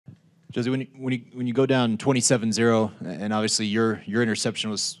Josey, when you go down 27-0, and obviously your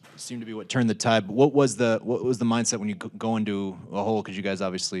interception seemed to be what turned the tide. But what was the mindset when you go into a hole? Because you guys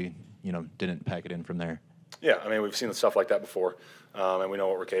obviously didn't pack it in from there. Yeah, I mean we've seen stuff like that before, and we know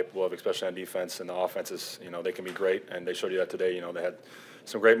what we're capable of, especially on defense. And the offenses, they can be great, and they showed you that today. They had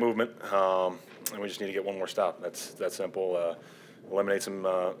some great movement, and we just need to get one more stop. That's that simple. Eliminate some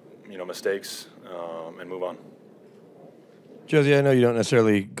mistakes and move on. Josey, I know you don't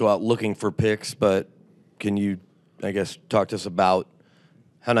necessarily go out looking for picks, but can you, I guess, talk to us about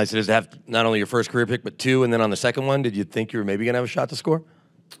how nice it is to have not only your first career pick, but two, and then on the second one, did you think you were maybe going to have a shot to score?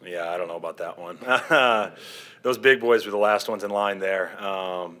 Yeah, I don't know about that one. Those big boys were the last ones in line there.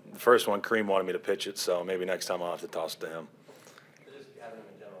 The first one, Kareem wanted me to pitch it, so maybe next time I'll have to toss it to him. Just having him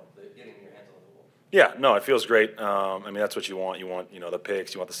in general, getting your hands on the football. Yeah, no, it feels great. I mean, that's what you want. You want, the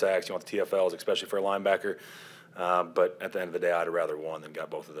picks, you want the sacks, you want the TFLs, especially for a linebacker. But at the end of the day, I'd have rather won than got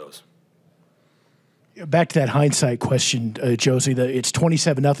both of those. Back to that hindsight question, Josey. It's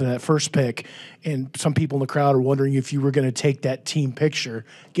 27-0 that first pick, and some people in the crowd are wondering if you were going to take that team picture,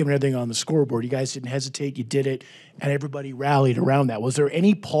 given everything on the scoreboard. You guys didn't hesitate; you did it, and everybody rallied around that. Was there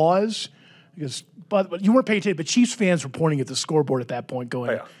any pause? But you weren't paying attention. But Chiefs fans were pointing at the scoreboard at that point,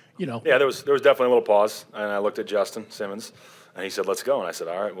 going, Yeah, there was definitely a little pause, and I looked at Justin Simmons, and he said, "Let's go," and I said,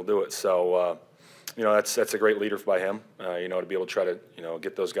 "All right, we'll do it." So. That's a great leader by him, to be able to try to,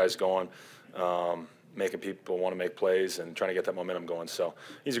 get those guys going, making people want to make plays and trying to get that momentum going. So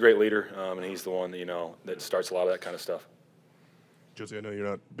he's a great leader, and he's the one, that starts a lot of that kind of stuff. Josey, I know you're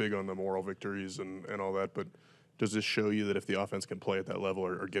not big on the moral victories and all that, but does this show you that if the offense can play at that level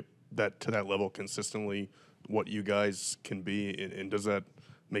or get that to that level consistently, what you guys can be, and does that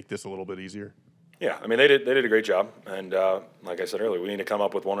make this a little bit easier? Yeah, I mean, they did a great job, and like I said earlier, we need to come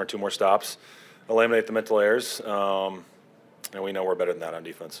up with one or two more stops, eliminate the mental errors, and we know we're better than that on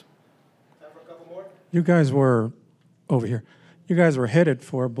defense. Time for a couple more? You guys were over here. You guys were headed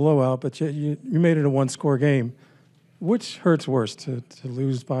for a blowout, but you made it a one-score game. Which hurts worse, to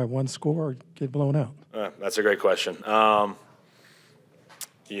lose by one score or get blown out? That's a great question.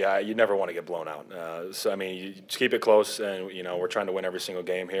 Yeah, you never want to get blown out. So, I mean, you just keep it close, and, we're trying to win every single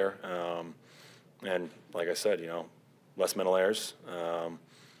game here. And like I said, less mental errors.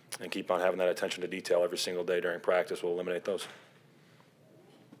 And keep on having that attention to detail every single day during practice. We'll eliminate those.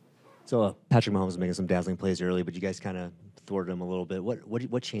 So Patrick Mahomes was making some dazzling plays early, but you guys kind of thwarted him a little bit.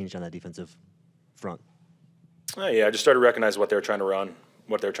 What changed on that defensive front? Yeah, I just started to recognize what they were trying to run,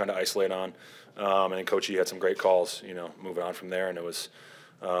 what they were trying to isolate on. And then Coach E had some great calls, moving on from there. And it was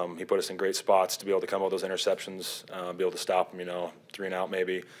he put us in great spots to be able to come up with those interceptions, be able to stop them, 3 and out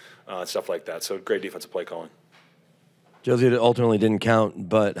maybe, stuff like that. So great defensive play calling. Josey, it ultimately didn't count,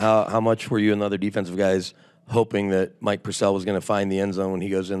 but how much were you and the other defensive guys hoping that Mike Purcell was going to find the end zone when he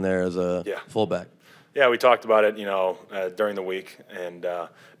goes in there as a fullback? Yeah, we talked about it, during the week, and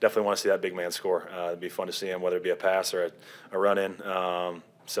definitely want to see that big man score. It'd be fun to see him, whether it be a pass or a run-in.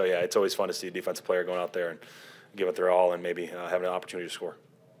 So, yeah, it's always fun to see a defensive player going out there and give it their all and maybe having an opportunity to score.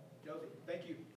 Josey, thank you.